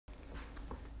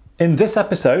In this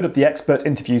episode of the Expert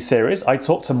Interview series, I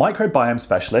talked to microbiome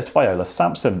specialist Viola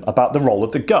Sampson about the role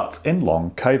of the gut in long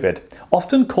COVID.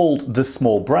 Often called the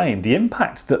small brain, the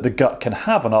impact that the gut can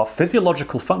have on our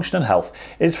physiological function and health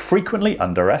is frequently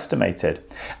underestimated.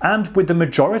 And with the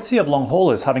majority of long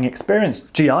haulers having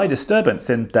experienced GI disturbance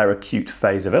in their acute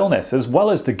phase of illness, as well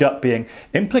as the gut being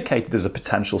implicated as a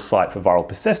potential site for viral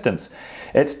persistence,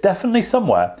 it's definitely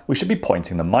somewhere we should be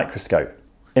pointing the microscope.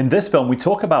 In this film, we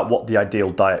talk about what the ideal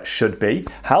diet should be,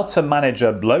 how to manage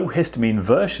a low histamine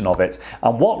version of it,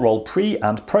 and what role pre-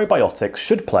 and probiotics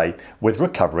should play with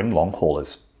recovering long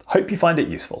haulers. Hope you find it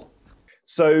useful.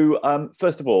 So,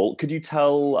 first of all, could you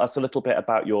tell us a little bit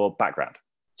about your background?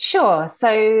 Sure.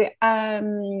 So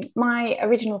my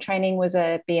original training was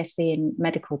a BSc in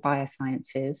medical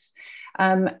biosciences.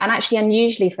 And actually,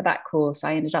 unusually for that course,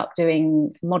 I ended up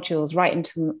doing modules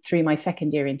through my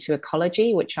second year into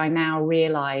ecology, which I now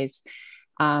realize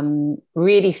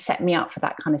really set me up for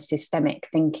that kind of systemic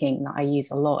thinking that I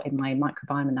use a lot in my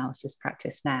microbiome analysis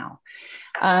practice now.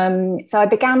 So I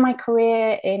began my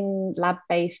career in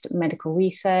lab-based medical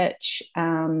research.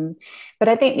 But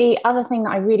I think the other thing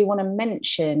that I really want to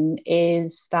mention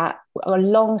is that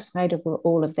alongside of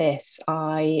all of this,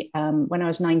 when I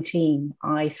was 19,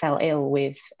 I fell ill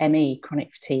with ME, chronic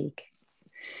fatigue.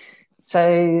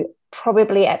 So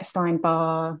probably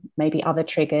Epstein-Barr, maybe other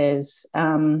triggers.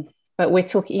 But we're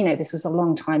talking, this was a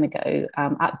long time ago.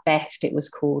 At best, it was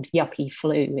called yuppie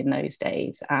flu in those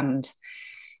days. And,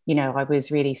 I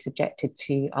was really subjected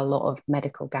to a lot of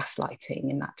medical gaslighting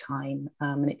in that time.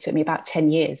 And it took me about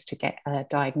 10 years to get a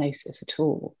diagnosis at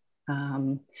all.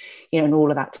 And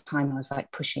all of that time I was like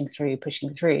pushing through.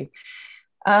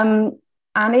 And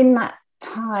in that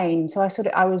time, so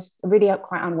I was really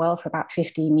quite unwell for about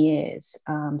 15 years.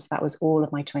 So that was all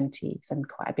of my 20s and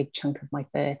quite a big chunk of my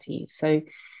 30s. So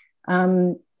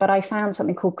but I found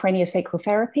something called Cranio-Sacral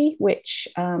therapy, which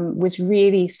was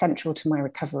really central to my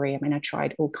recovery. I mean, I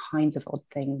tried all kinds of odd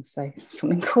things. So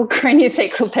something called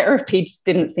Cranio-Sacral therapy just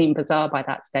didn't seem bizarre by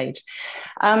that stage.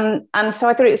 And so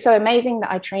I thought it was so amazing that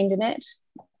I trained in it.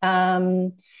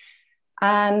 And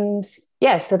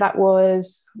yeah, so that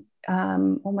was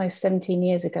almost 17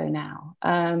 years ago now.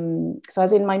 So I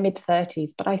was in my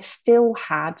mid-30s, but I still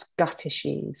had gut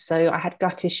issues. So I had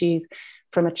gut issues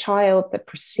from a child that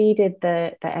preceded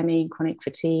the ME and chronic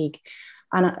fatigue.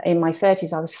 And in my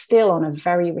 30s, I was still on a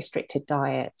very restricted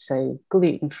diet. So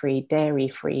gluten-free,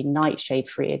 dairy-free,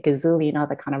 nightshade-free, a gazillion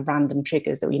other kind of random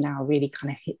triggers that we now really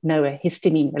kind of know are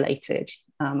histamine related.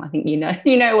 I think you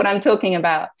know what I'm talking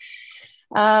about.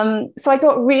 So I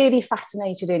got really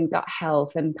fascinated in gut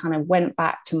health and kind of went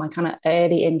back to my kind of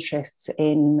early interests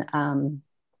in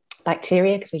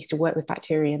bacteria, because I used to work with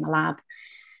bacteria in the lab.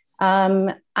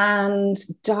 And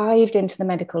dived into the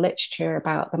medical literature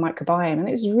about the microbiome. And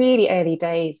it was really early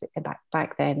days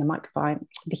back then.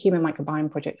 The Human Microbiome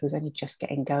Project was only just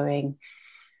getting going.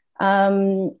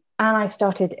 And I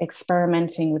started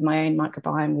experimenting with my own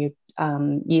microbiome,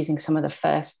 using some of the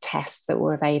first tests that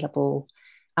were available,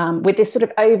 with this sort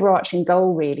of overarching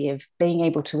goal, really, of being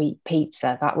able to eat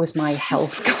pizza. That was my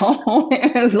health goal.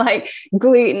 It was like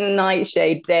gluten,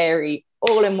 nightshade, dairy,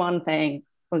 all in one thing.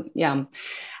 Yum.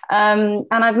 And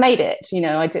I've made it,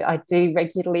 I do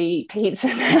regularly eat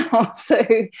pizza now. So,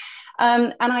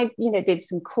 and I, did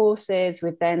some courses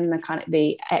with then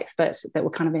the experts that were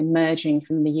kind of emerging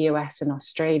from the US and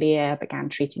Australia, began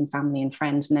treating family and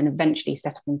friends, and then eventually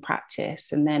set up in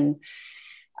practice. And then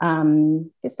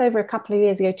just over a couple of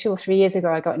years ago, 2 or 3 years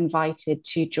ago, I got invited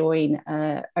to join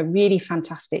a really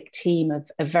fantastic team of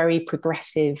very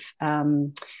progressive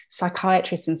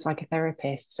psychiatrists and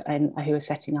psychotherapists, and who are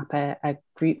setting up a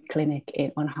group clinic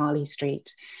on Harley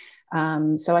Street.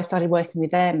 So I started working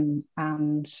with them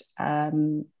and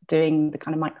doing the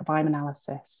kind of microbiome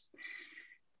analysis.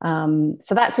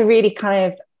 So that's a really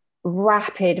kind of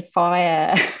rapid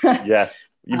fire. Yes,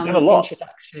 you've done a lot.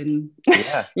 Introduction.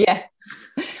 Yeah. Yeah.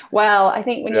 Well, I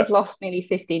think when you've lost nearly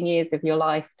 15 years of your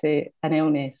life to an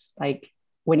illness, like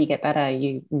when you get better,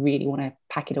 you really want to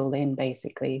pack it all in,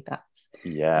 basically. That's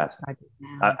what I do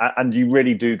now. And you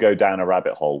really do go down a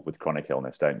rabbit hole with chronic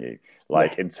illness, don't you?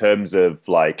 Like, in terms of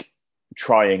like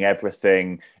trying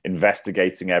everything,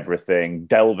 investigating everything,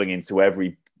 delving into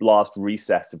every last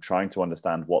recess of trying to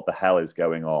understand what the hell is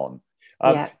going on.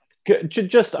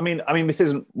 This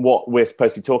isn't what we're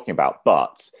supposed to be talking about,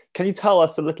 but can you tell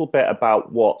us a little bit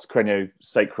about what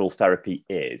craniosacral therapy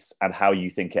is and how you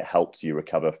think it helps you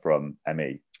recover from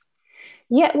ME?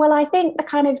 Yeah, well, I think the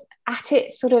kind of at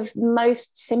its sort of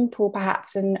most simple,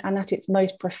 perhaps, and at its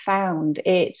most profound,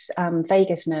 it's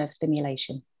vagus nerve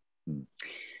stimulation.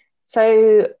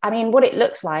 So, I mean, what it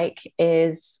looks like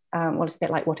is, well, it's a bit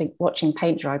like watching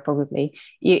paint dry, probably.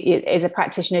 Is a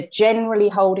practitioner generally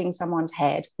holding someone's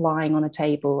head lying on a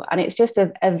table, and it's just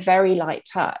a very light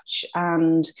touch.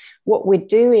 And what we're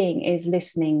doing is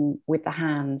listening with the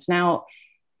hands. Now,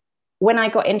 when I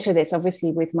got into this,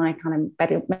 obviously with my kind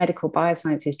of medical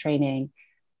biosciences training,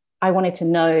 I wanted to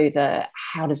know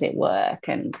how does it work,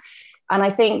 and I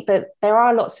think that there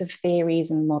are lots of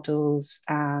theories and models,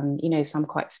 and some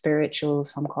quite spiritual,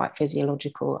 some quite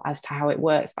physiological as to how it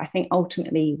works. But I think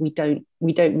ultimately we don't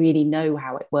really know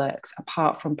how it works,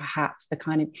 apart from perhaps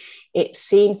it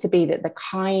seems to be that the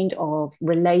kind of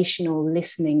relational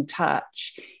listening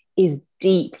touch is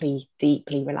deeply,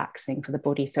 deeply relaxing for the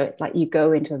body. So it's like you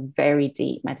go into a very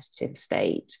deep meditative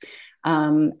state.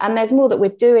 And there's more that we're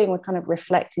doing. We're kind of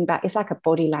reflecting back. It's like a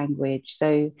body language.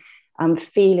 So I'm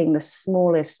feeling the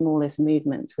smallest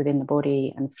movements within the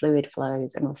body and fluid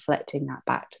flows and reflecting that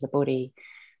back to the body.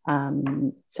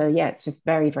 So yeah, it's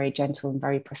very, very gentle and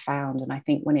very profound. And I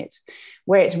think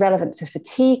where it's relevant to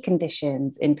fatigue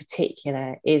conditions in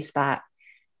particular is that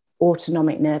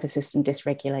autonomic nervous system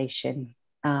dysregulation.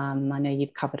 I know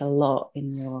you've covered a lot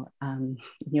in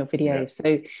your videos.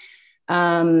 Yeah.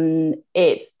 So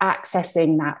it's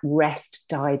accessing that rest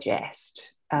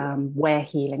digest where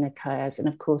healing occurs. And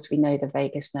of course, we know the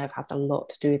vagus nerve has a lot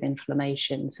to do with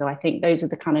inflammation. So I think those are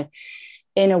the kind of,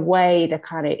 in a way,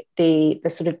 the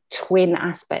sort of twin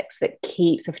aspects that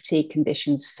keeps a fatigue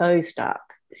condition so stuck.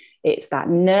 It's that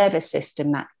nervous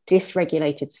system, that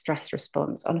dysregulated stress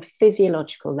response on a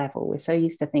physiological level. We're so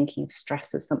used to thinking of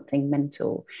stress as something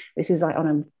mental. This is like on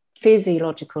a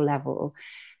physiological level.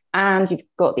 And you've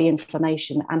got the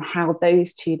inflammation and how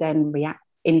those two then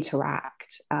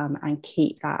interact and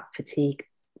keep that fatigue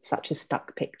such a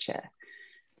stuck picture.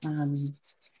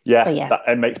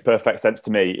 It makes perfect sense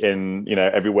to me in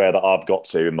everywhere that I've got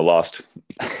to in the last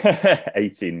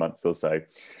 18 months or so.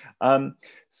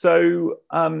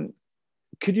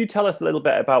 Could you tell us a little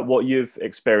bit about what you've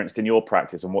experienced in your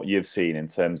practice and what you've seen in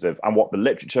terms of, and what the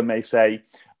literature may say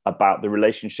about the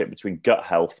relationship between gut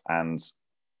health and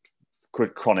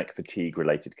chronic fatigue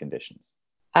related conditions?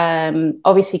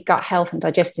 Obviously gut health and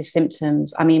digestive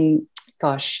symptoms. I mean,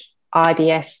 gosh,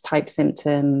 IBS type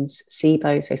symptoms,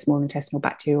 SIBO, so small intestinal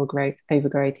bacterial growth,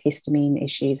 overgrowth, histamine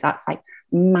issues, that's like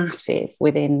massive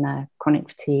within the chronic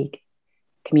fatigue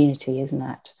community, isn't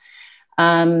it?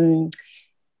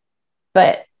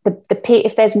 But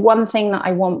if there's one thing that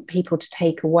I want people to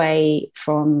take away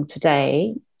from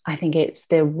today, I think it's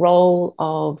the role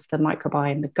of the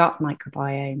microbiome, the gut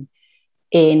microbiome,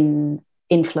 in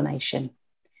inflammation,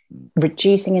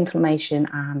 reducing inflammation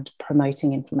and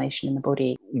promoting inflammation in the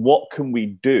body. What can we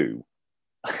do?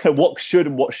 What should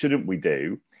and what shouldn't we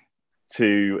do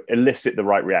to elicit the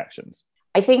right reactions?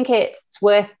 I think it's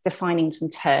worth defining some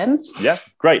terms. Yeah,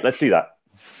 great. Let's do that.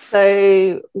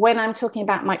 So when I'm talking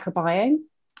about microbiome,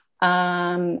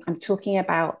 I'm talking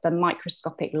about the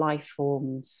microscopic life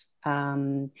forms,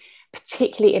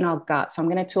 particularly in our gut. So I'm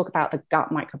going to talk about the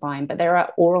gut microbiome, but there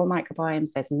are oral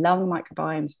microbiomes, there's lung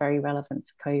microbiomes, very relevant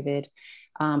for COVID,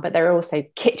 but there are also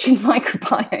kitchen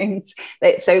microbiomes.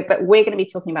 But we're going to be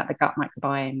talking about the gut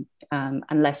microbiome,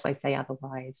 unless I say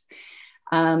otherwise.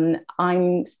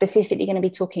 I'm specifically going to be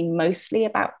talking mostly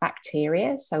about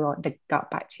bacteria, so the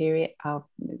gut bacteria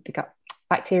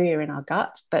in our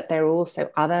gut, but there are also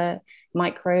other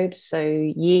microbes, so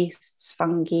yeasts,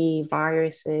 fungi,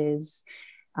 viruses,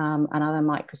 and other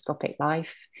microscopic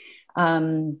life.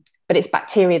 But it's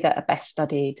bacteria that are best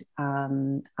studied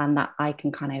and that I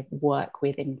can kind of work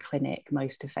with in clinic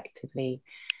most effectively.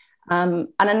 And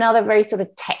another very sort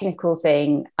of technical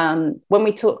thing, when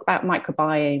we talk about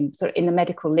microbiome, sort of in the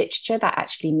medical literature, that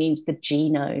actually means the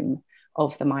genome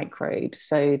of the microbes,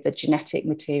 so the genetic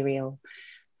material.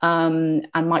 And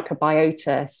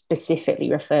microbiota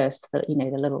specifically refers to the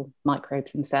little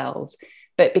microbes themselves.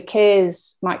 But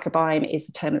because microbiome is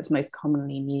the term that's most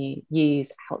commonly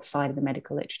used outside of the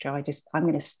medical literature, I'm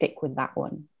going to stick with that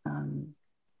one.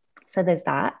 So there's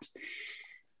that.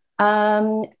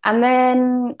 And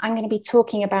then I'm going to be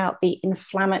talking about the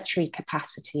inflammatory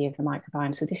capacity of the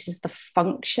microbiome. So this is the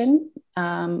function.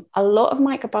 A lot of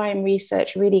microbiome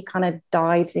research really kind of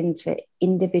dives into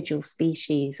individual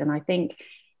species. And I think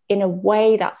in a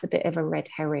way that's a bit of a red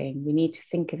herring. We need to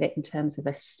think of it in terms of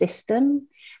a system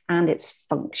and its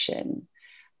function.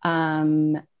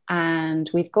 And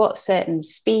we've got certain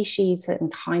species, certain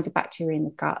kinds of bacteria in the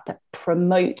gut that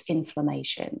promote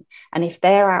inflammation. And if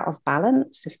they're out of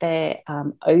balance, if they're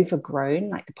overgrown,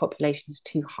 like the population is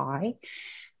too high,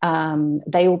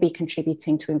 they will be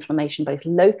contributing to inflammation both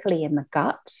locally in the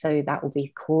gut. So that will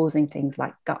be causing things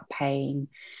like gut pain,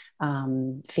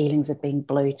 feelings of being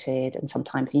bloated, and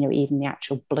sometimes, you know, even the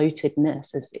actual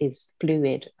bloatedness is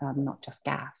fluid, not just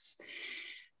gas.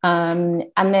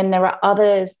 And then there are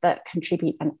others that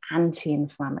contribute an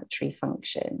anti-inflammatory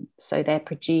function. So they're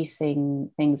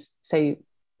producing things. So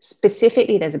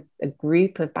specifically, there's a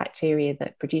group of bacteria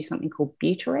that produce something called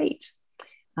butyrate.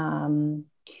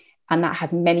 And that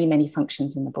has many, many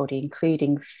functions in the body,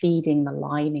 including feeding the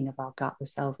lining of our gut, the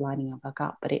cells lining of our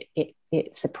gut, but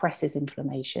it suppresses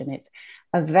inflammation. It's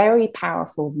a very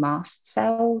powerful mast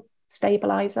cell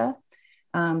stabilizer.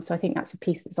 So I think that's a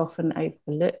piece that's often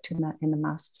overlooked in the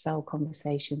mast cell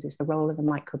conversations, is the role of the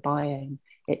microbiome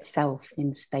itself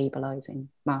in stabilizing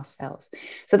mast cells.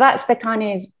 So that's the kind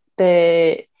of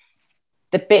the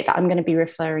bit that I'm going to be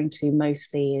referring to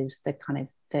mostly, is the kind of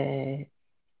the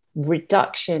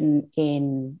reduction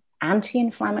in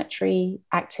anti-inflammatory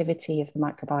activity of the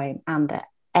microbiome and the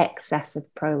excess of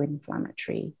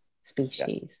pro-inflammatory species.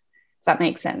 Yeah. Does that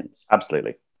make sense?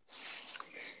 Absolutely.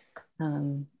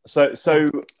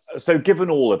 So given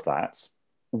all of that,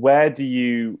 where do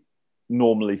you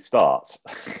normally start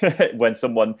when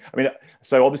someone, I mean,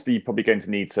 so obviously you're probably going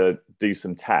to need to do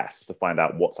some tests to find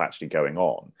out what's actually going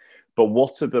on, but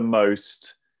what are the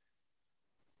most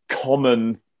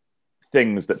common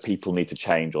things that people need to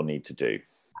change or need to do?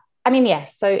 I mean,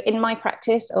 yes. So in my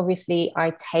practice, obviously,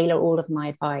 I tailor all of my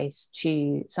advice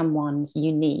to someone's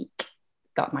unique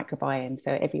gut microbiome.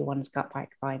 So everyone's gut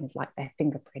microbiome is like their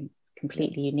fingerprints,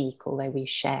 completely unique, although we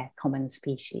share common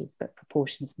species, but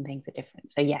proportions and things are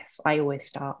different. So yes, I always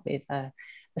start with a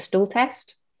stool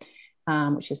test,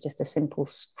 which is just a simple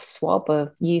swab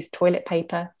of used toilet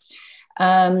paper.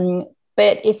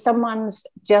 But if someone's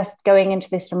just going into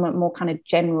this from a more kind of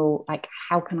general, like,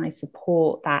 how can I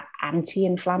support that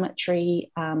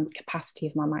anti-inflammatory capacity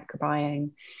of my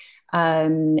microbiome?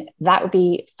 That would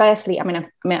be, firstly, I mean,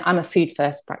 I'm a food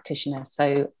first practitioner,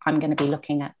 so I'm going to be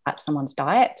looking at someone's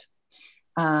diet,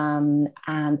 and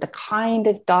the kind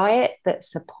of diet that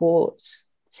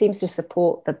seems to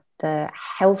support the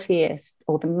healthiest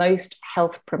or the most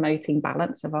health promoting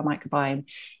balance of our microbiome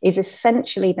is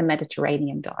essentially the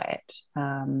Mediterranean diet.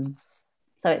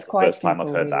 So it's quite first time I've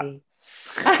heard really.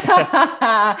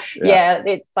 that. Yeah,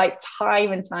 it's like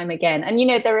time and time again. And, you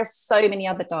know, there are so many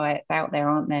other diets out there,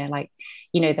 aren't there? Like,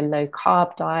 you know, the low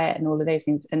carb diet and all of those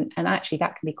things. And actually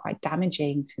that can be quite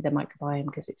damaging to the microbiome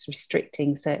because it's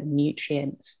restricting certain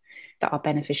nutrients that our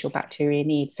beneficial bacteria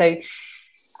need. So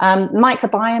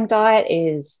microbiome diet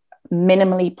is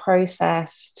minimally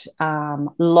processed,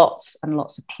 lots and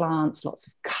lots of plants, lots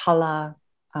of color,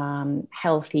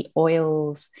 healthy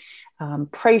oils,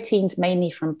 proteins mainly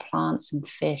from plants and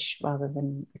fish rather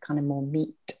than the kind of more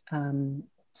meat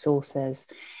sources,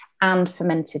 and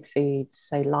fermented foods,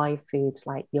 so live foods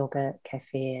like yogurt,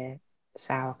 kefir,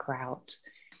 sauerkraut.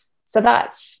 So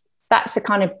that's the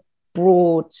kind of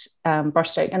broad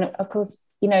brushstroke. And of course,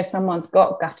 you know, if someone's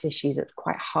got gut issues, it's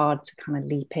quite hard to kind of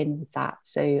leap in with that.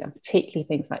 So particularly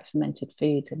things like fermented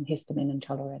foods and histamine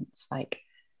intolerance, like,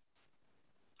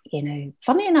 you know,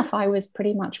 funny enough, I was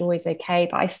pretty much always okay,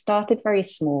 but I started very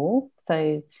small.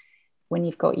 So when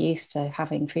you've got used to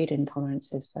having food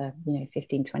intolerances for, you know,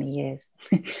 15, 20 years,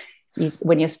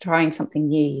 when you're trying something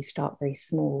new, you start very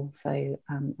small, so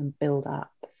and build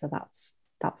up. So that's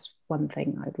one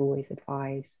thing I'd always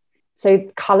advise.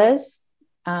 So colours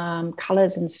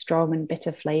and strong and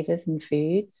bitter flavors in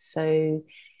foods. So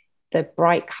the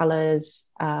bright colors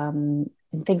and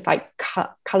things like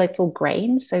colorful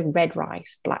grains, so red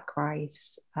rice, black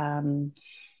rice,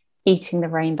 eating the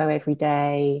rainbow every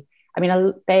day. I mean,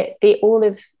 all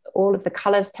of the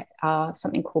colors are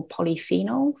something called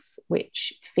polyphenols,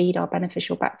 which feed our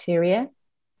beneficial bacteria.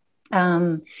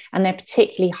 And they're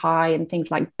particularly high in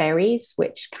things like berries,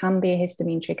 which can be a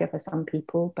histamine trigger for some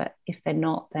people, but if they're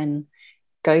not, then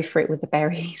go for it with the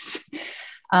berries.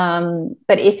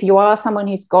 But if you are someone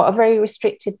who's got a very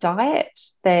restricted diet,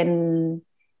 then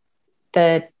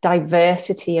the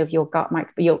diversity of your gut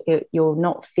you're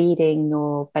not feeding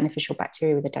your beneficial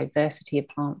bacteria with a diversity of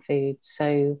plant foods.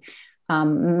 So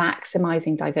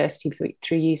maximizing diversity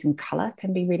through using color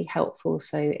can be really helpful.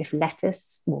 So if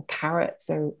lettuce or carrots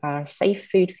are a safe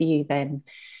food for you, then,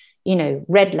 you know,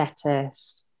 red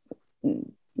lettuce, you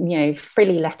know,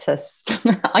 frilly lettuce,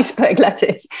 iceberg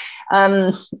lettuce,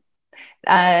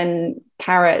 and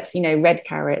carrots, you know, red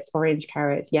carrots, orange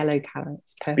carrots, yellow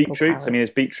carrots, purple beetroot carrots. I mean, is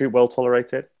beetroot well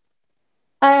tolerated?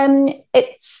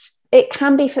 It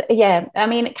can be yeah, I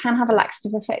mean, it can have a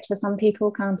laxative effect for some people,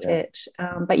 can't it?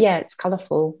 But yeah, it's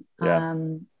colorful.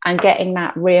 And getting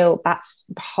that's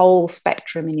the whole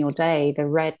spectrum in your day, the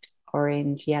red,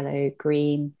 orange, yellow,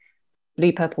 green,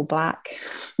 blue, purple, black.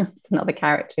 That's another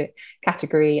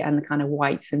category, and the kind of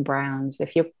whites and browns.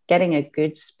 If you're getting a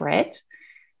good spread,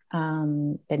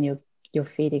 then you're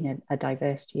feeding a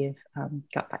diversity of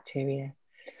gut bacteria.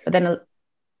 But then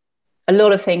a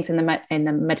lot of things in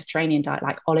the Mediterranean diet,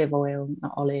 like olive oil,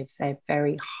 not olives, they're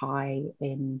very high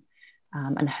in,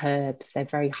 and herbs, they're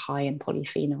very high in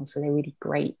polyphenols, so they're really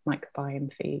great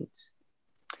microbiome foods.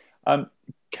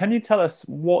 Can you tell us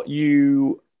what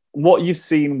you've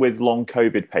seen with long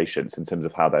COVID patients in terms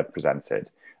of how they're presented,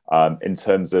 in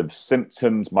terms of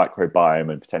symptoms,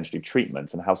 microbiome, and potentially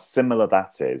treatments, and how similar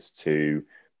that is to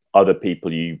other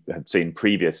people you had seen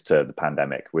previous to the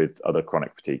pandemic with other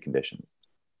chronic fatigue conditions?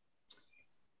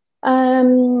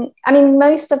 I mean,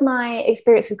 most of my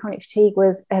experience with chronic fatigue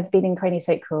has been in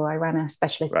Cranio-Sacral. I ran a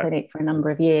specialist clinic for a number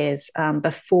of years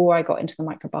before I got into the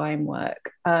microbiome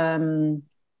work.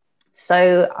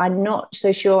 So I'm not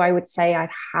so sure I would say I'd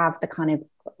have the kind of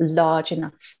large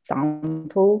enough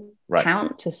sample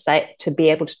count to be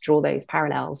able to draw those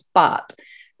parallels. But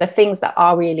the things that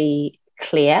are really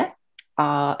clear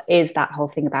is that whole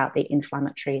thing about the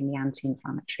inflammatory and the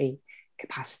anti-inflammatory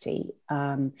capacity.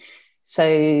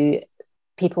 So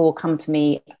people will come to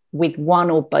me with one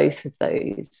or both of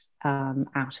those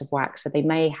out of whack. So they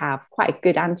may have quite a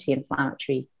good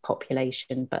anti-inflammatory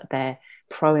population, but their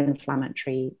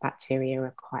pro-inflammatory bacteria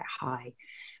are quite high,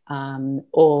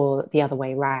 or the other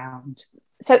way around.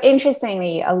 So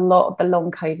interestingly, a lot of the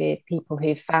long COVID people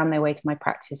who've found their way to my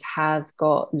practice have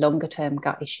got longer term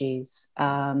gut issues,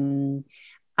 and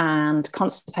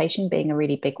constipation being a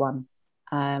really big one.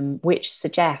 Which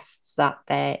suggests that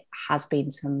there has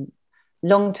been some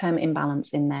long-term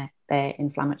imbalance in their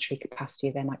inflammatory capacity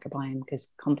of their microbiome,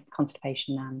 because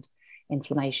constipation and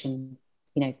inflammation,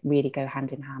 really go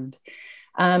hand in hand.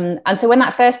 And so when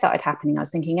that first started happening, I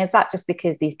was thinking, is that just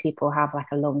because these people have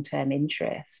like a long-term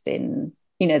interest in,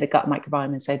 the gut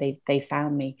microbiome, and so they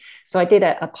found me? So I did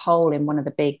a poll in one of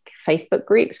the big Facebook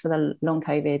groups for the long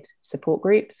COVID support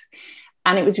groups.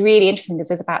 And it was really interesting because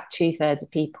there's about 2/3 of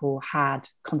people had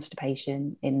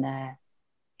constipation in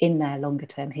their longer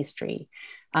term history.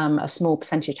 A small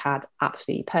percentage had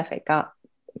absolutely perfect gut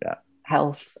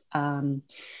health. And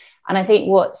I think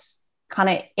what's kind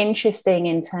of interesting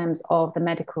in terms of the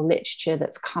medical literature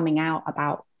that's coming out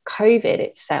about COVID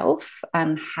itself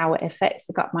and how it affects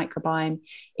the gut microbiome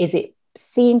is it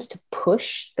seems to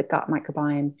push the gut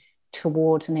microbiome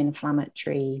towards an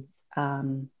inflammatory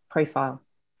profile.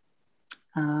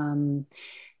 And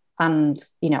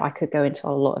I could go into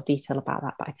a lot of detail about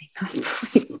that, but I think that's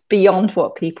probably beyond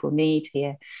what people need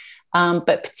here.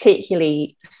 But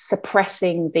particularly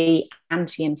suppressing the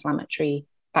anti-inflammatory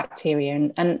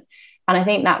bacteria, and I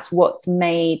think that's what's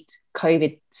made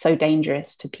COVID so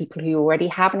dangerous to people who already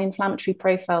have an inflammatory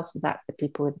profile. So that's the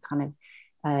people with kind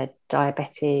of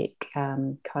diabetic,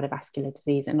 cardiovascular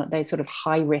disease, and those sort of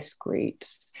high risk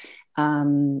groups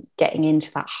getting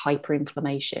into that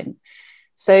hyperinflammation.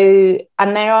 So,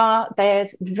 and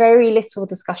there's very little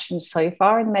discussion so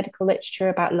far in the medical literature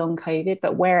about long COVID,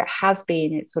 but where it has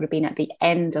been, it's sort of been at the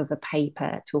end of a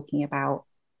paper talking about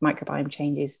microbiome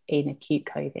changes in acute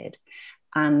COVID,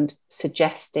 and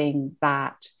suggesting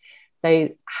that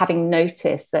having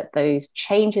noticed that those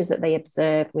changes that they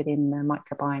observed within the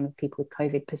microbiome of people with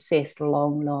COVID persist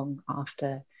long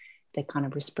after the kind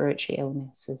of respiratory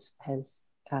illness has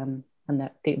and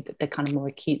the kind of more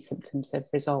acute symptoms have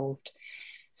resolved.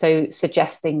 So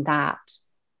suggesting that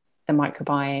the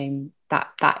microbiome,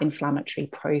 that inflammatory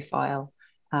profile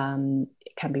can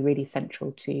be really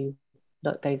central to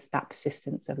that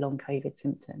persistence of long COVID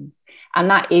symptoms. And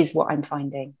that is what I'm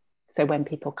finding. So when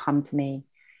people come to me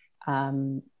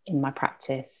in my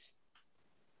practice,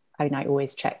 I mean, I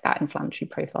always check that inflammatory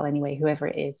profile anyway, whoever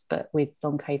it is, but with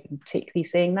long COVID, I'm particularly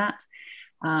seeing that.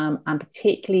 And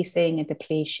particularly seeing a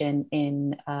depletion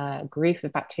in a group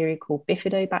of bacteria called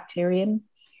Bifidobacterium,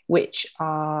 which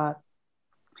are,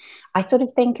 I sort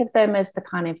of think of them as the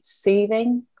kind of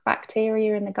soothing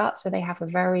bacteria in the gut. So they have a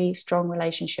very strong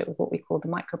relationship with what we call the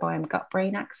microbiome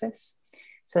gut-brain axis.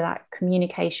 So that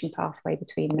communication pathway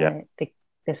between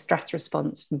the stress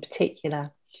response in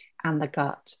particular and the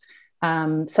gut.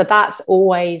 So that's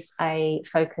always a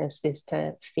focus, is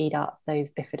to feed up those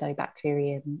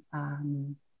Bifidobacterium,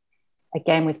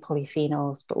 again with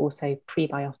polyphenols, but also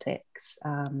prebiotics.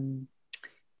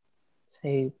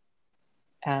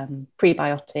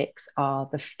 Prebiotics are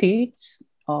the foods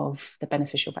of the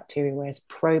beneficial bacteria, whereas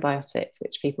probiotics,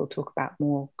 which people talk about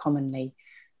more commonly,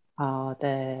 are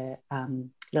the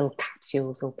little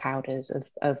capsules or powders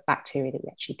of bacteria that we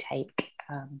actually take.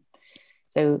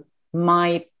 So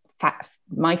my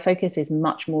my focus is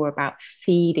much more about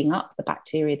feeding up the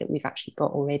bacteria that we've actually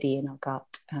got already in our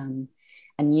gut, and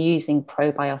using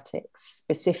probiotics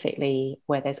specifically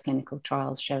where there's clinical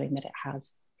trials showing that it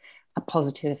has a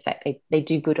positive effect. They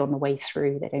do good on the way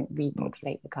through. They don't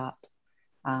repopulate the gut.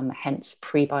 Hence,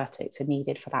 prebiotics are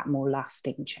needed for that more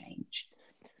lasting change.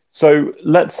 So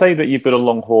let's say that you've got a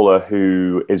long hauler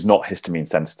who is not histamine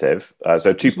sensitive.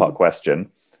 So two-part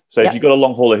question. So if you've got a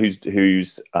long hauler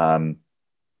who's not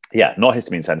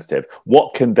histamine sensitive,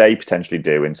 what can they potentially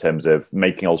do in terms of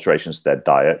making alterations to their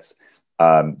diets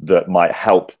that might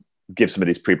help give some of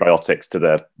these prebiotics to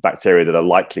the bacteria that are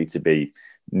likely to be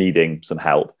needing some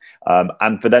help?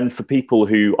 And for people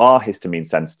who are histamine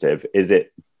sensitive, is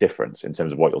it different in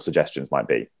terms of what your suggestions might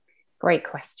be? Great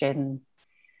question.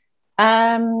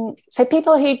 So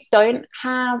people who don't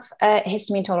have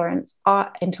histamine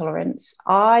intolerance,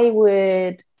 I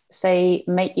would say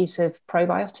make use of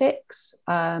probiotics,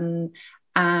 and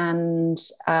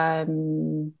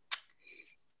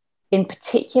in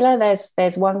particular,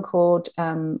 there's one called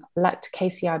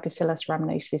Lactocacii bacillus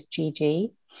rhamnosus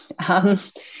GG,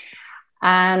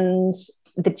 and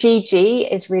the GG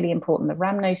is really important. The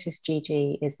rhamnosus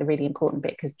GG is the really important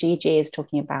bit, because GG is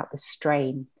talking about the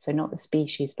strain, so not the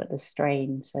species but the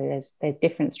strain. So there's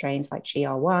different strains like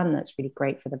GR1 that's really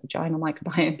great for the vaginal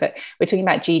microbiome, but we're talking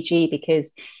about GG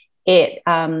because it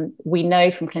we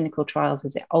know from clinical trials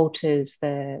as it alters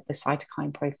the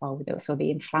cytokine profile with it, so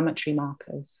the inflammatory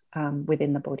markers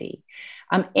within the body.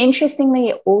 Interestingly,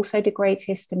 it also degrades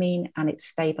histamine and it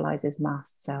stabilizes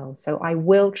mast cells. So I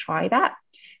will try that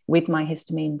with my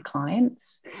histamine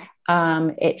clients.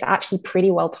 It's actually pretty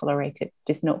well tolerated,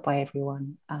 just not by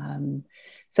everyone.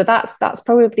 So that's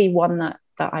probably one that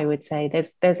I would say.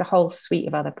 There's a whole suite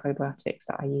of other probiotics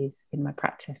that I use in my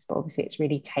practice, but obviously it's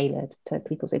really tailored to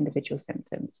people's individual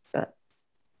symptoms. But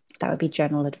that would be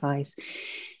general advice.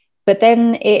 But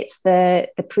then it's the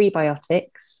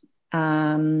prebiotics.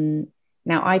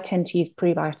 Now, I tend to use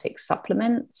prebiotic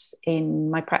supplements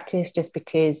in my practice just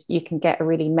because you can get a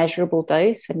really measurable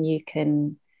dose and you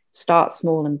can start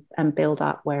small and build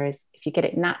up. Whereas if you get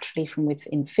it naturally from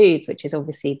within foods, which is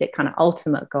obviously the kind of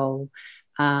ultimate goal,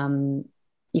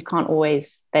 you can't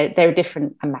always, there are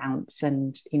different amounts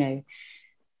and,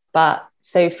 but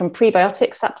so from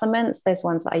prebiotic supplements, there's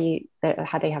ones that I use,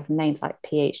 how they have names like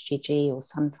PHGG or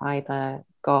Sunfiber,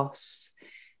 GOS,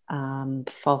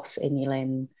 FOS,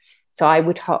 Inulin. So I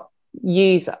would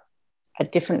use a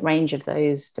different range of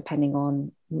those depending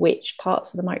on which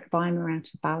parts of the microbiome are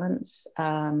out of balance.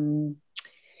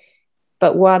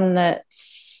 But one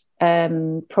that's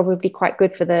probably quite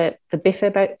good for the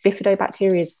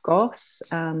bifidobacteria is GOS,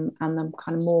 and the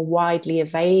kind of more widely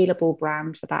available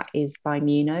brand for that is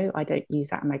Bimuno. I don't use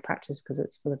that in my practice because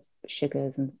it's full of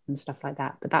sugars and stuff like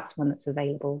that, but that's one that's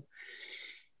available.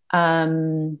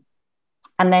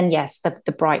 And then, yes,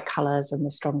 the bright colours and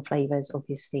the strong flavours,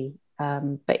 obviously.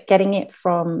 But getting it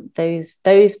from those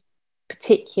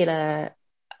particular,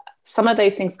 some of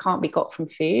those things can't be got from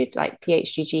food, like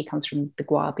PHGG comes from the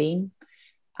guar bean.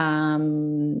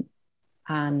 And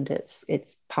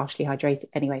it's partially hydrated.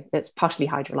 Anyway, it's partially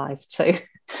hydrolyzed. So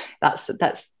that's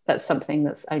something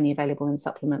that's only available in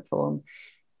supplement form.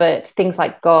 But things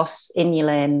like GOS,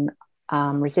 Inulin,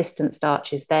 resistant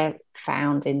starches, they're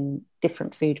found in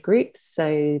different food groups.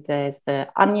 So there's the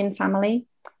onion family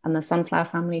and the sunflower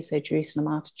family, so Jerusalem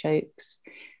artichokes.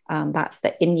 That's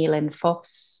the Inulin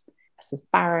FOS,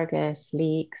 asparagus,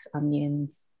 leeks,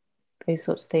 onions, those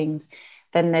sorts of things.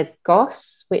 Then there's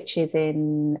GOS, which is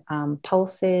in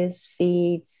pulses,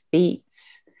 seeds,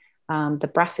 beets, the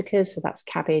brassicas, so that's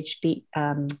cabbage, beet,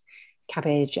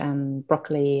 cabbage and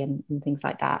broccoli and things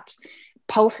like that.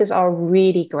 Pulses are a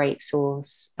really great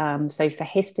source. So for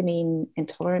histamine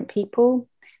intolerant people,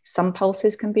 some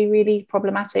pulses can be really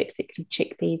problematic, particularly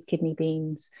chickpeas, kidney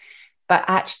beans. But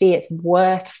actually, it's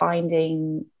worth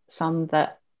finding some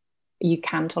that you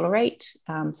can tolerate.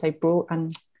 So broad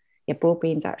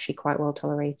beans are actually quite well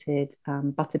tolerated.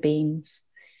 Butter beans,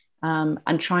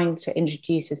 and trying to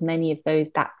introduce as many of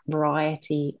that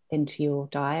variety into your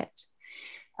diet.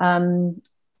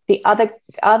 The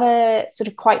other sort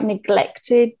of quite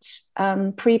neglected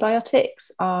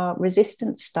prebiotics are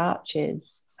resistant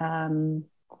starches,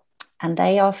 and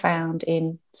they are found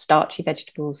in starchy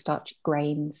vegetables, starchy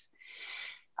grains,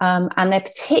 and they're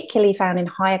particularly found in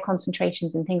higher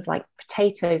concentrations in things like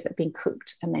potatoes that have been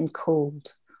cooked and then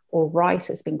cooled, or rice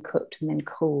that's been cooked and then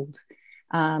cooled.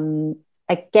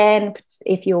 Again,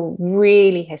 if you're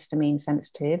really histamine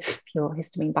sensitive, if your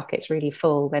histamine bucket's really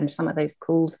full, then some of those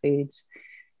cooled foods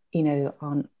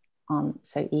aren't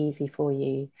so easy for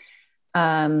you.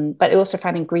 But also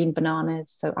found in green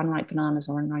bananas, so unripe bananas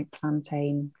or unripe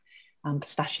plantain,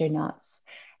 pistachio nuts.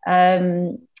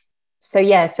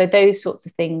 So those sorts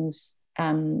of things,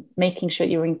 making sure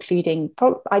you're including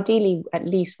ideally at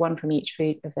least one from each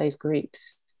food of those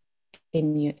groups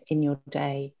in your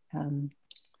day.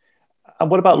 And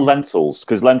what about lentils?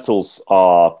 Because lentils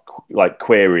are like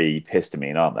query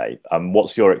histamine, aren't they?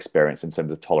 What's your experience in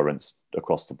terms of tolerance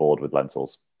across the board with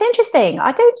lentils? It's interesting.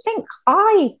 I don't think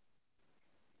I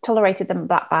tolerated them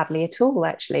that badly at all,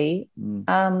 actually.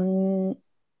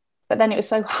 But then it was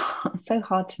so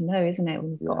hard to know, isn't it?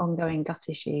 When you've got ongoing gut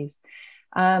issues.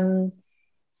 So,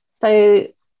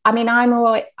 I mean,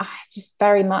 I just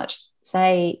very much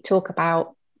talk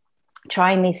about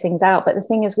trying these things out. But the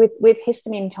thing is with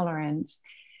histamine intolerance,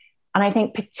 and I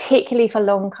think particularly for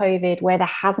long COVID, where there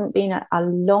hasn't been a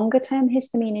longer term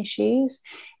histamine issues,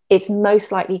 it's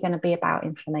most likely going to be about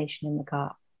inflammation in the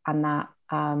gut, and that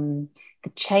the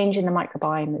change in the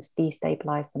microbiome that's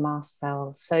destabilized the mast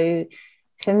cells. So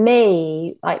for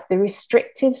me, like the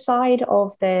restrictive side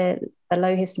of the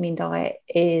low histamine diet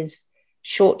is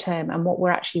short term, and what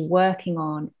we're actually working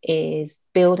on is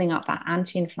building up that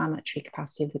anti-inflammatory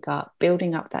capacity of the gut,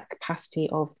 building up that capacity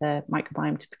of the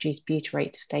microbiome to produce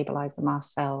butyrate to stabilize the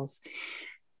mast cells,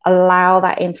 allow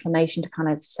that inflammation to kind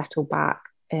of settle back,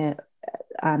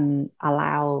 and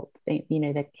allow the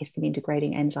histamine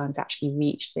degrading enzymes actually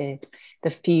reach the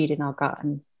food in our gut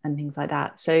and things like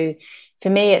that. So for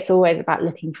me, it's always about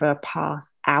looking for a path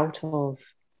out of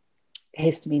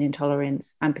histamine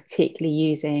intolerance, and particularly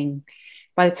using,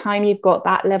 by the time you've got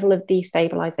that level of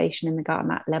destabilization in the gut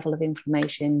and that level of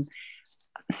inflammation,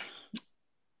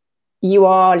 you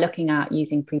are looking at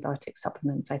using prebiotic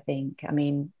supplements, I think. I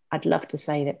mean, I'd love to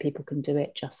say that people can do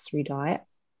it just through diet.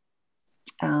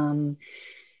 And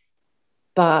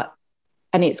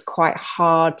it's quite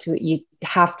hard you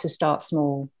have to start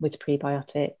small with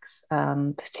prebiotics,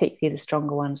 particularly the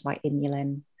stronger ones like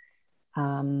inulin,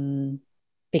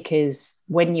 because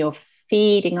when you're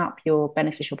feeding up your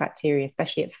beneficial bacteria,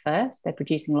 especially at first, they're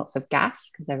producing lots of gas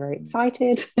because they're very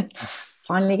excited,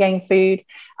 finally getting food.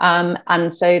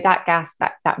 And so that gas,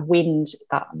 that wind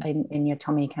that in your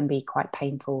tummy can be quite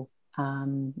painful.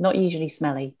 Not usually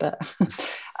smelly, but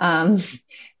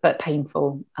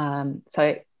painful.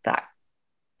 So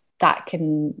that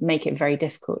can make it very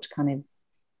difficult to kind of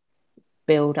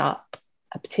build up,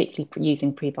 particularly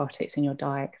using prebiotics in your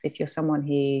diet. Because if you're someone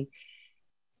who,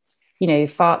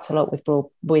 farts a lot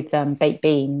with baked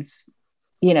beans,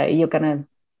 you're gonna,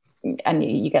 and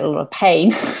you get a lot of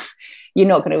pain, you're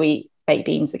not going to eat baked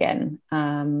beans again.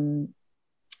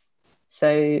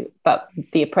 But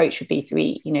the approach would be to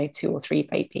eat, 2 or 3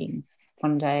 baked beans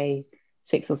one day,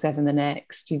 6 or 7 the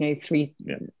next, 2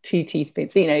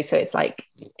 teaspoons, so it's like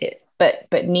it, but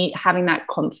having that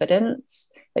confidence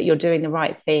that you're doing the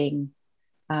right thing,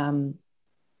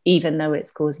 even though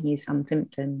it's causing you some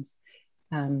symptoms,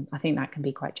 I think that can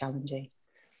be quite challenging.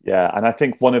 Yeah, and I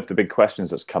think one of the big questions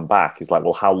that's come back is like,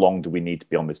 well, how long do we need to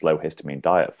be on this low histamine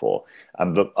diet for?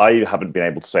 And look, I haven't been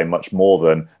able to say much more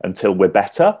than until we're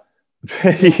better.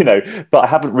 But I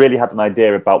haven't really had an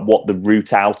idea about what the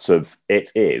route out of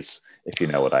it is, if you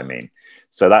know what I mean.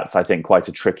 So that's, I think, quite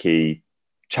a tricky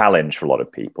challenge for a lot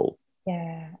of people.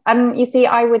 Yeah. And you see,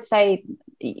 I would say,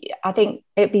 I think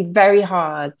it'd be very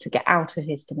hard to get out of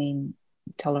histamine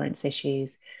tolerance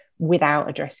issues without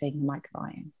addressing the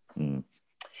microbiome.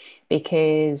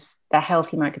 Because the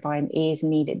healthy microbiome is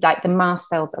needed. Like the mast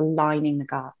cells are lining the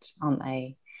gut, aren't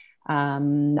they?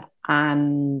 And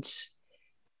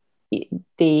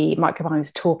the microbiome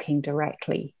is talking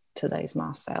directly to those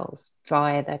mast cells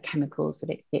via the chemicals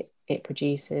that it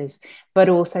produces, but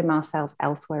also mast cells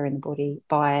elsewhere in the body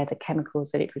via the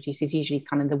chemicals that it produces, usually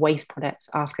kind of the waste products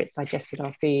after it's digested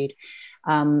our food.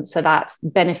 So that's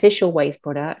beneficial waste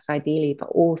products, ideally, but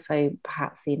also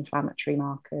perhaps the inflammatory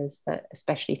markers that,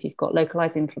 especially if you've got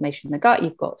localized inflammation in the gut,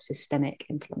 you've got systemic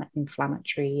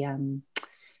inflammatory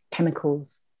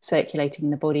chemicals circulating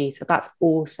in the body. So that's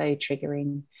also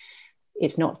triggering.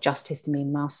 It's not just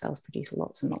histamine. Mast cells produce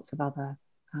lots and lots of other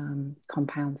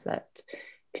compounds that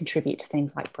contribute to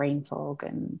things like brain fog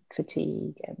and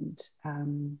fatigue. And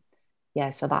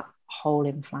so that whole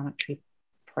inflammatory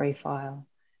profile.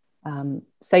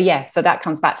 So that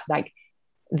comes back to like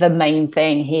the main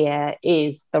thing here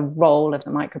is the role of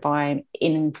the microbiome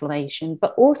in inflammation,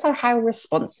 but also how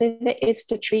responsive it is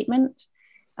to treatment.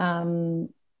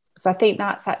 So I think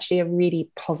that's actually a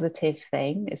really positive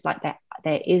thing. It's like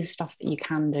there is stuff that you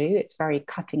can do. It's very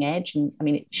cutting edge, and I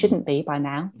mean it shouldn't be by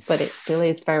now, but it still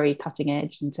is very cutting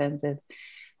edge in terms of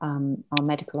our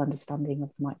medical understanding of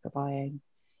the microbiome.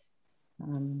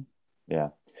 Yeah.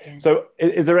 Yeah. So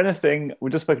is there anything, we're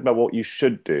just speaking about what you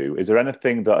should do. Is there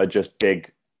anything that are just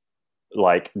big,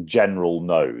 like general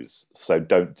no's? So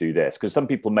don't do this. Because some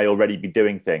people may already be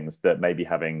doing things that may be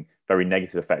having very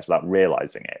negative effects without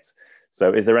realizing it.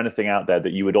 So is there anything out there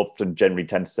that you would often generally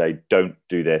tend to say, don't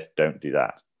do this, don't do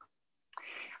that?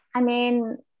 I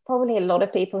mean, probably a lot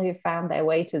of people who found their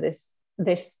way to this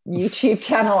YouTube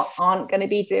channel aren't going to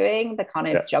be doing the kind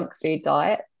of Yeah. junk food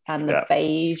diet and the Yeah.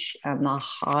 beige and the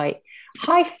high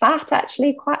fat.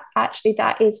 Actually,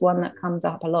 that is one that comes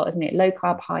up a lot, isn't it? Low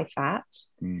carb, high fat.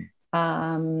 Mm.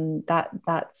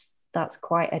 That's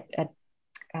quite a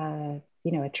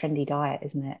trendy diet,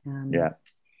 isn't it? Yeah.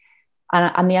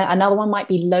 And another one might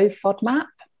be low FODMAP.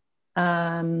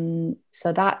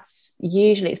 So that's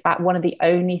usually, it's about one of the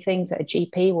only things that a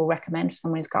GP will recommend for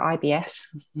someone who's got IBS.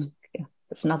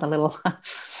 That's another little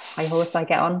high horse I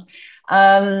get on.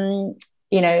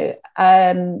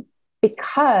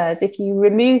 Because if you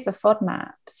remove the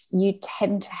FODMAPs, you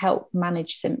tend to help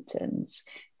manage symptoms.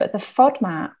 But the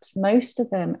FODMAPs, most of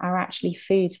them are actually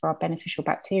foods for our beneficial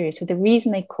bacteria. So the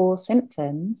reason they cause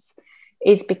symptoms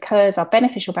is because our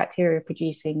beneficial bacteria are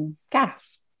producing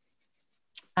gas.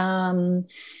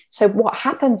 So what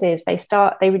happens is they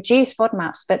reduce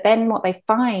FODMAPs, but then what they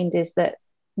find is that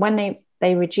when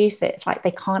they reduce it, it's like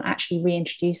they can't actually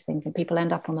reintroduce things, and people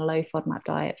end up on the low FODMAP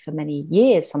diet for many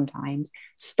years, sometimes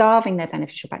starving their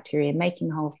beneficial bacteria, making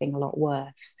the whole thing a lot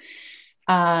worse.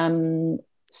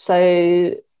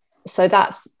 So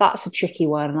that's a tricky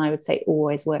one, and I would say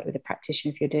always work with a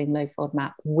practitioner if you're doing low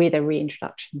FODMAP with a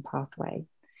reintroduction pathway,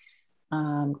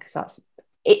 because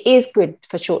it is good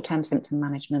for short-term symptom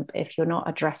management, but if you're not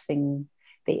addressing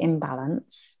the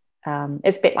imbalance,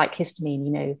 it's a bit like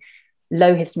histamine,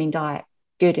 low histamine diet,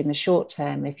 good in the short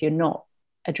term. If you're not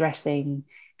addressing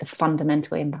the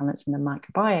fundamental imbalance in the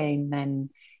microbiome,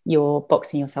 then you're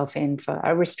boxing yourself in for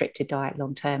a restricted diet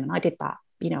long term. And I did that.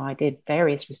 I did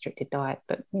various restricted diets,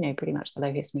 but, pretty much the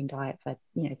low histamine diet for,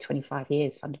 25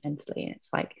 years fundamentally. And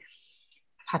it's like,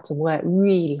 had to work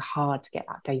really hard to get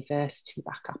that diversity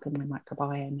back up in my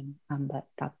microbiome and the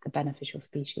beneficial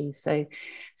species. So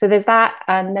there's that.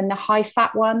 And then the high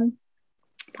fat one,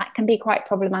 that can be quite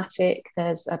problematic.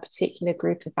 There's a particular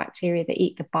group of bacteria that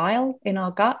eat the bile in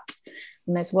our gut.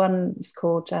 And there's one that's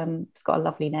called, it's got a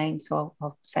lovely name, so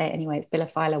I'll say it anyway. It's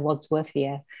Bilophila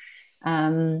wadsworthia.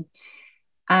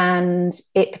 And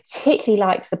it particularly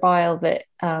likes the bile that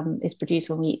is produced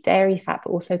when we eat dairy fat,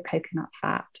 but also coconut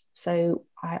fat. So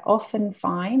I often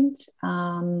find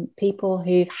people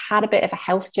who've had a bit of a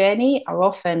health journey are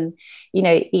often,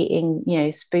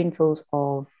 eating, spoonfuls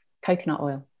of coconut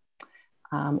oil,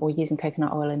 or using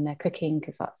coconut oil in their cooking,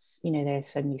 because that's, there's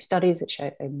so many studies that show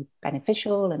it's only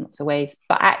beneficial in lots of ways.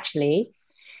 But actually,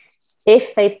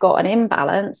 if they've got an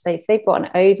imbalance, if they've got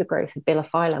an overgrowth of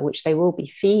Bilophila, which they will be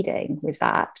feeding with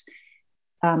that,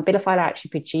 Bilophila actually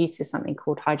produces something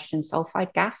called hydrogen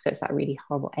sulfide gas. So it's that really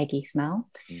horrible eggy smell.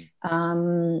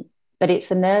 But it's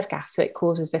a nerve gas, so it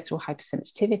causes visceral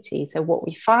hypersensitivity. So what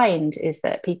we find is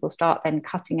that people start then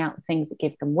cutting out the things that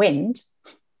give them wind,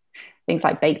 things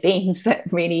like baked beans that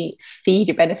really feed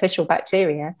your beneficial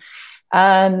bacteria.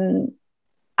 And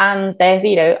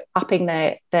there's, upping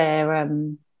their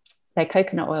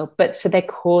coconut oil, but so they're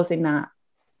causing that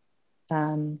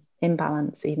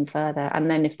imbalance even further. And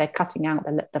then if they're cutting out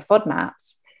the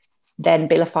FODMAPs, then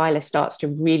Bilophila starts to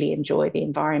really enjoy the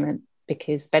environment,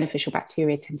 because beneficial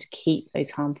bacteria tend to keep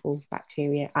those harmful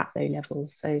bacteria at low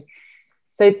levels. So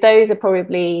those are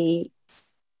probably,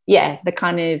 the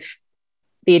kind of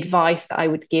the advice that I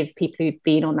would give people who've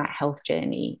been on that health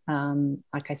journey.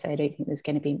 Like I say, I don't think there's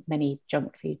going to be many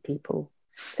junk food people,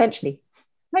 potentially.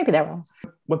 Maybe there are.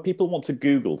 When people want to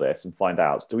Google this and find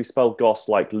out, do we spell GOS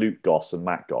like Luke Goss and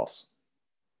Matt Goss?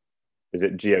 Is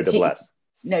it GOSS?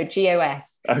 No,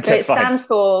 GOS. Okay, so it stands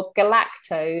for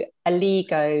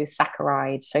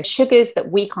galacto-oligosaccharide. So sugars that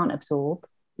we can't absorb.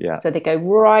 Yeah. So they go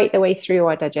right the way through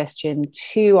our digestion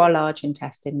to our large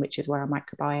intestine, which is where our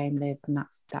microbiome live, and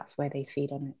that's where they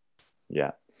feed on it.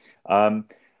 Yeah.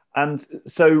 And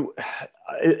so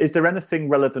is there anything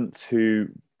relevant to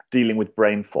dealing with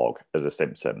brain fog as a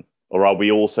symptom? Or are we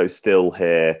also still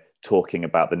here talking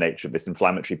about the nature of this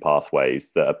inflammatory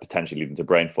pathways that are potentially leading to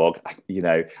brain fog?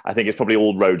 I think it's probably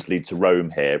all roads lead to Rome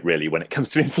here, really, when it comes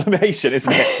to inflammation,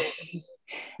 isn't it?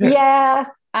 Yeah.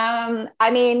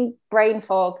 Brain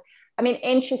fog.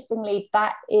 Interestingly,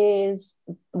 that is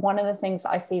one of the things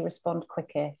that I see respond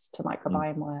quickest to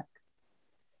microbiome work.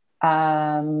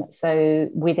 So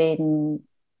within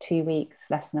 2 weeks,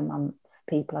 less than a month,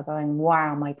 people are going,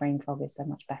 wow, my brain fog is so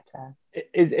much better.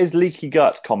 Is leaky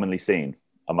gut commonly seen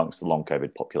amongst the long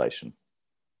COVID population?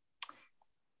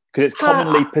 Because it's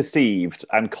commonly perceived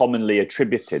and commonly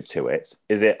attributed to it.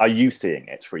 Are you seeing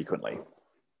it frequently?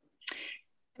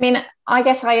 I mean, I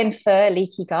guess I infer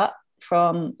leaky gut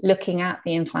from looking at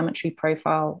the inflammatory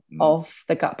profile of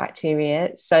the gut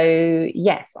bacteria. So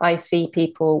yes, I see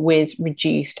people with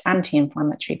reduced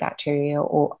anti-inflammatory bacteria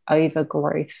or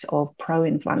overgrowths of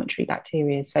pro-inflammatory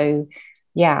bacteria. So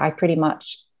yeah, I pretty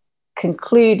much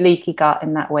conclude leaky gut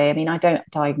in that way. I mean, I don't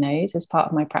diagnose as part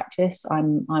of my practice.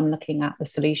 I'm looking at the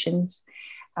solutions.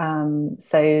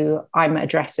 So I'm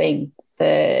addressing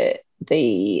the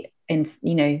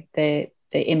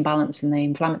imbalance in the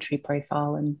inflammatory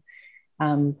profile,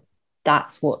 and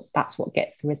that's what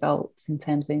gets the results in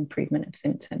terms of improvement of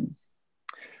symptoms.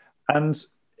 And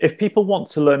if people want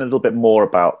to learn a little bit more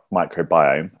about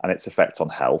microbiome and its effect on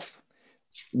health,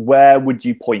 where would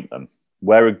you point them?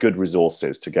 Where are good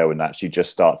resources to go and actually just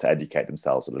start to educate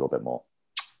themselves a little bit more?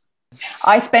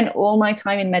 I spent all my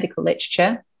time in medical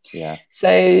literature. Yeah.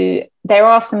 So there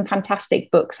are some fantastic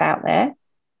books out there,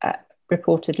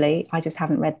 reportedly. I just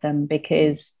haven't read them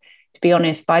because, to be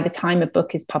honest, by the time a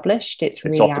book is published, it's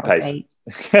really off the out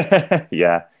pace.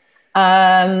 Yeah.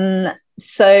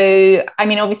 So, I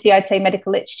mean, obviously I'd say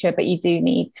medical literature, but you do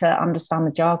need to understand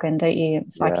the jargon, don't you?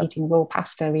 It's like eating raw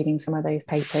pasta, reading some of those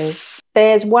papers.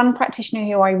 There's one practitioner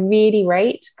who I really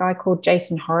rate, a guy called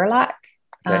Jason Horolak,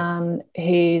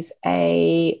 who's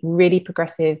a really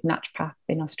progressive naturopath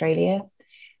in Australia.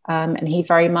 And he's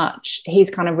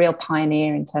kind of real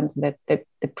pioneer in terms of the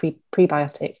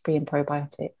prebiotics, pre and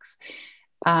probiotics.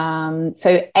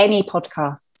 So any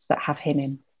podcasts that have him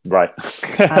in. Right.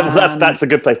 That's a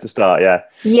good place to start.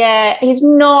 Yeah, he's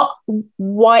not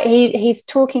white. He's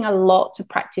talking a lot to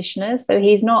practitioners, so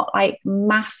he's not like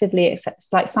massively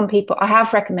like some people. I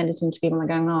have recommended him to people and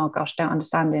they're going, oh gosh, don't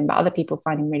understand him, but other people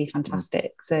find him really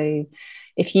fantastic. So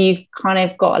if you've kind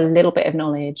of got a little bit of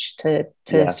knowledge to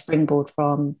springboard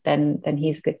from, then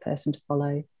he's a good person to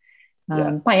follow.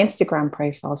 My Instagram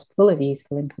profile is full of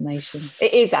useful information.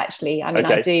 It is actually. I mean,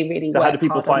 I do really work how do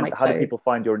people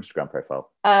find your Instagram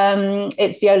profile?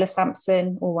 It's Viola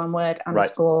Sampson, all one word,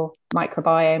 _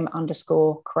 microbiome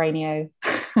 _ cranio.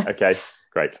 Okay,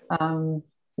 great.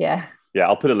 Yeah,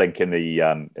 I'll put a link in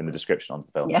the description on the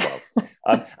film as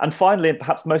well. And finally, and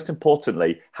perhaps most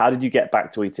importantly, how did you get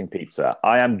back to eating pizza?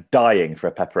 I am dying for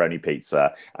a pepperoni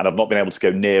pizza, and I've not been able to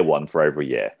go near one for over a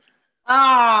year.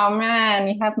 Oh man,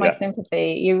 you have my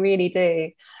sympathy. You really do.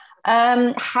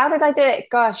 How did I do it?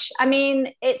 Gosh, I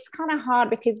mean, it's kind of hard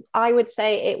because I would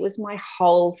say it was my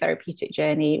whole therapeutic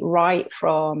journey, right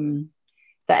from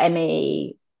the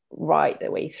ME right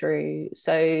the way through.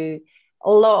 So a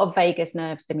lot of vagus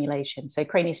nerve stimulation. So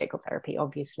Cranio-Sacral therapy,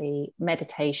 obviously,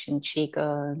 meditation,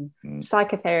 Qigong,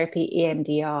 psychotherapy,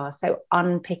 EMDR. So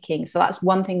unpicking. So that's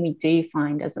one thing we do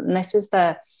find, and I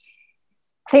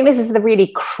think this is the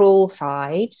really cruel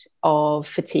side of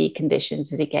fatigue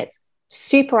conditions, is it gets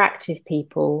super active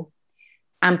people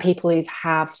and people who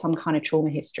have some kind of trauma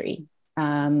history,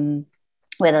 whether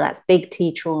that's big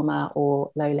T trauma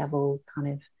or low level kind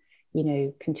of,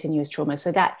 continuous trauma.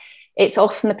 So that it's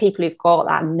often the people who've got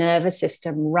that nervous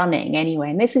system running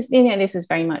anyway. And this is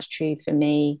very much true for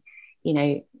me,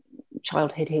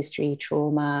 childhood history,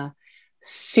 trauma,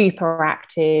 super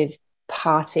active,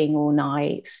 partying all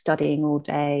night, studying all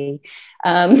day,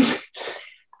 and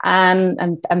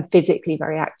physically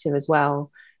very active as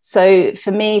well. So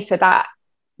for me, that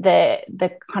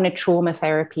the kind of trauma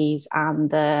therapies and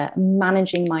the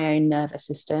managing my own nervous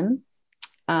system,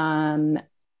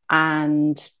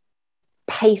 and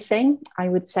pacing, I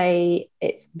would say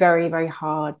it's very, very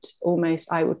hard.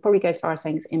 Almost, I would probably go as far as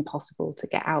saying it's impossible to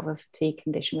get out of a fatigue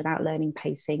condition without learning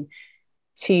pacing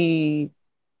to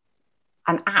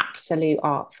an absolute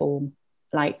art form,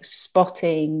 like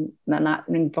spotting, and that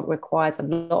requires a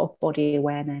lot of body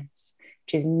awareness,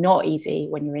 which is not easy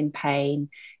when you're in pain.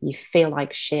 You feel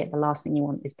like shit. The last thing you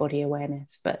want is body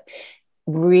awareness, but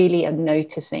really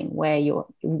noticing where you're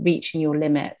reaching your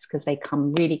limits, because they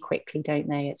come really quickly, don't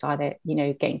they? It's either,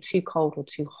 getting too cold or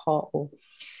too hot, or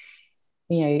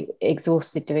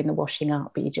exhausted doing the washing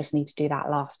up, but you just need to do that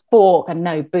last fork, and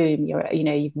boom,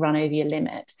 you've run over your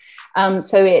limit.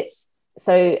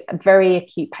 So very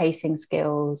acute pacing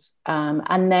skills.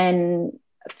 And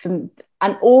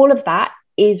all of that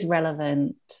is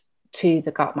relevant to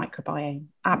the gut microbiome,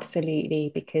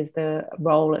 absolutely, because the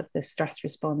role of the stress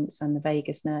response and the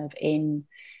vagus nerve in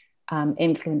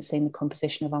influencing the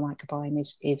composition of our microbiome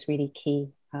is really key.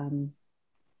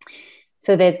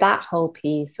 So there's that whole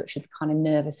piece, which is kind of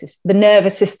the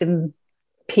nervous system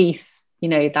piece,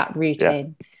 that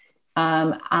routine.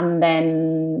 And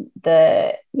then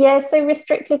so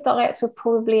restricted diets were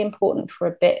probably important for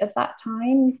a bit of that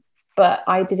time, but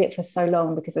I did it for so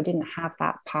long because I didn't have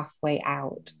that pathway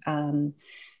out.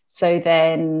 So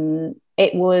then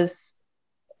it was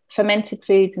fermented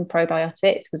foods and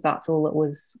probiotics, because that's all that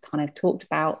was kind of talked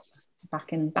about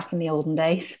back in the olden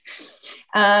days,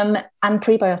 and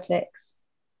prebiotics.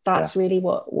 That's really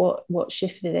what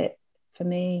shifted it for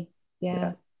me.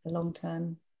 The long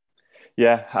term.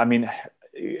 Yeah, I mean,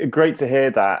 great to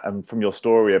hear that, and from your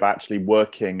story of actually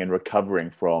working and recovering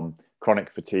from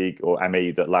chronic fatigue or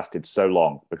ME that lasted so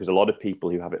long, because a lot of people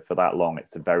who have it for that long,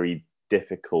 it's a very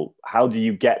difficult. How do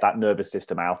you get that nervous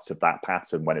system out of that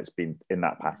pattern when it's been in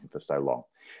that pattern for so long?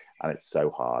 And it's so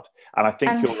hard. And I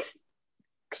think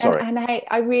sorry. And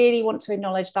I really want to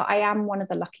acknowledge that I am one of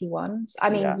the lucky ones. I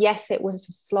mean, yes, it was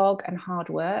a slog and hard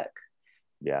work.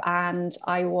 Yeah. And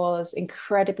I was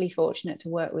incredibly fortunate to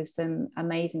work with some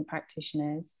amazing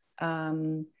practitioners,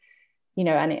 and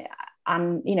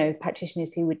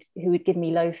practitioners who would give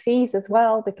me low fees as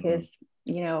well, because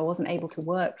I wasn't able to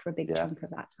work for a big chunk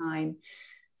of that time.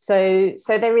 So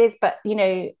there is, but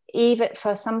even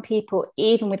for some people,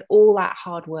 even with all that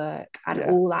hard work and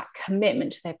all that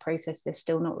commitment to their process, they're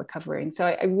still not recovering. So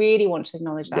I really want to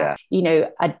acknowledge that.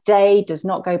 A day does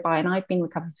not go by, and I've been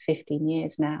recovered for 15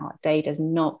 years now. A day does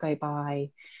not go by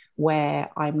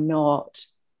where I'm not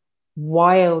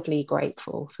wildly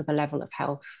grateful for the level of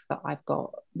health that I've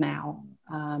got now.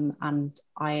 And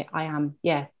I am,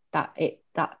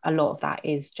 that a lot of that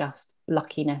is just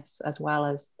luckiness, as well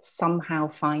as somehow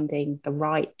finding the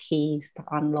right keys to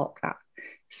unlock that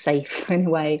safe in a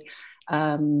way,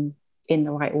 in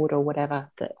the right order or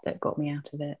whatever that got me out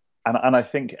of it. And I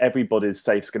think everybody's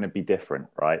safe's going to be different,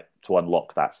 right? To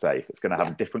unlock that safe, it's going to have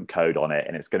a different code on it,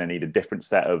 and it's going to need a different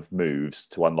set of moves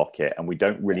to unlock it, and we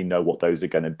don't really know what those are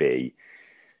going to be.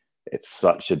 It's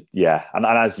such a and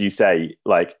as you say,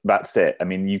 like, that's it. I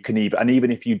mean, you can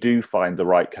even if you do find the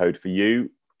right code for you,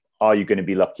 are you going to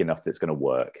be lucky enough that it's going to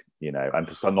work? And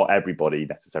for some, not everybody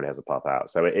necessarily has a path out.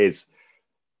 So it is,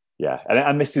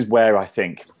 and this is where I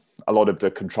think a lot of the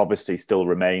controversy still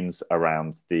remains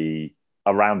around the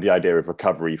idea of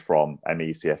recovery from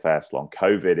ME, CFS, long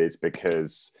COVID, is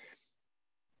because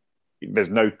there's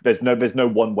no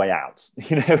one way out.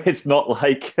 It's not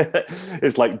like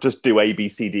it's like just do A, B,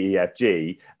 C, D, E, F,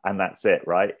 G, and that's it,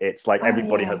 right? It's like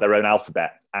everybody has their own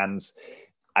alphabet, and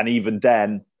even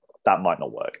then that might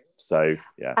not work. So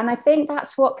and I think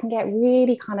that's what can get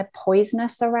really kind of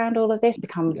poisonous around all of this. It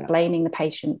becomes blaming the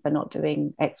patient for not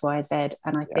doing X, Y, Z.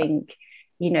 And I think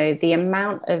the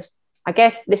amount of, I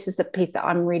guess this is the piece that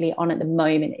I'm really on at the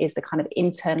moment, is the kind of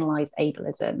internalized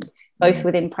ableism, both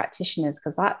within practitioners,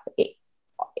 because that's it.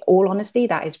 All honesty,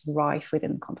 that is rife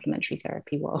within the complementary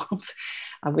therapy world.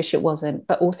 I wish it wasn't,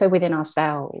 but also within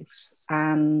ourselves.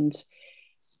 And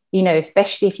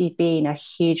especially if you've been a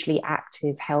hugely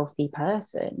active, healthy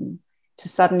person, to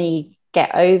suddenly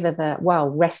get over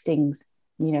resting's,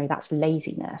 that's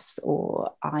laziness,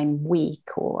 or I'm weak,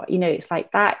 or, it's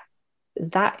like that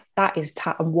is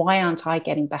tough. And why aren't I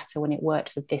getting better when it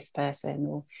worked for this person?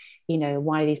 Or,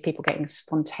 why are these people getting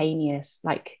spontaneous,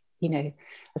 like,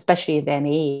 especially with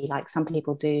ME, like some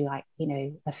people do like,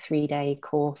 a 3-day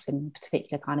course in a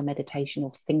particular kind of meditation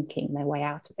or thinking their way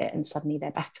out of it, and suddenly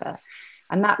they're better.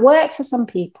 And that works for some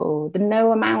people. The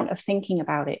no amount of thinking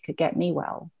about it could get me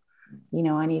well.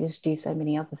 I needed to do so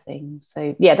many other things.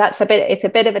 So it's a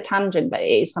bit of a tangent, but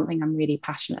it is something I'm really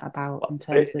passionate about in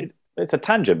terms of. It's a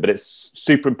tangent, but it's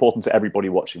super important to everybody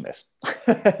watching this.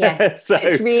 So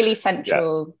it's really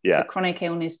central to chronic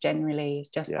illness generally, is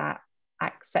just that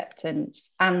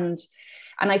acceptance. And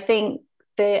I think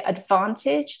the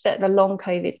advantage that the long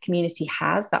COVID community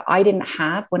has that I didn't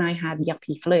have when I had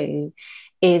yuppie flu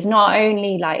is not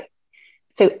only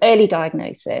early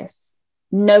diagnosis,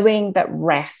 knowing that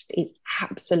rest is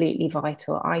absolutely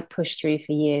vital. I pushed through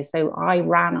for years. So I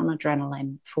ran on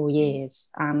adrenaline for years,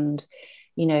 and,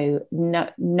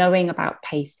 knowing about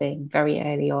pacing very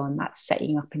early on, that's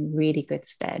setting you up in really good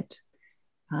stead.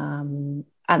 And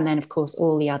then, of course,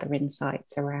 all the other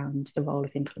insights around the role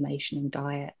of inflammation and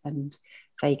diet and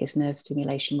vagus nerve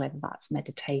stimulation, whether that's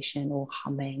meditation or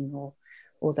humming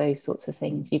or those sorts of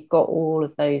things. You've got all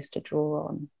of those to draw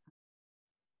on.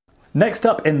 Next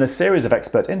up in the series of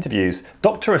expert interviews,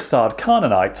 Dr. Asad Khan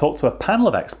and I talk to a panel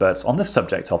of experts on the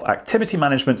subject of activity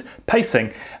management,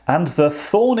 pacing, and the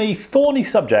thorny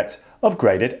subject of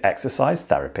graded exercise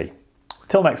therapy.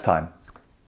 Till next time.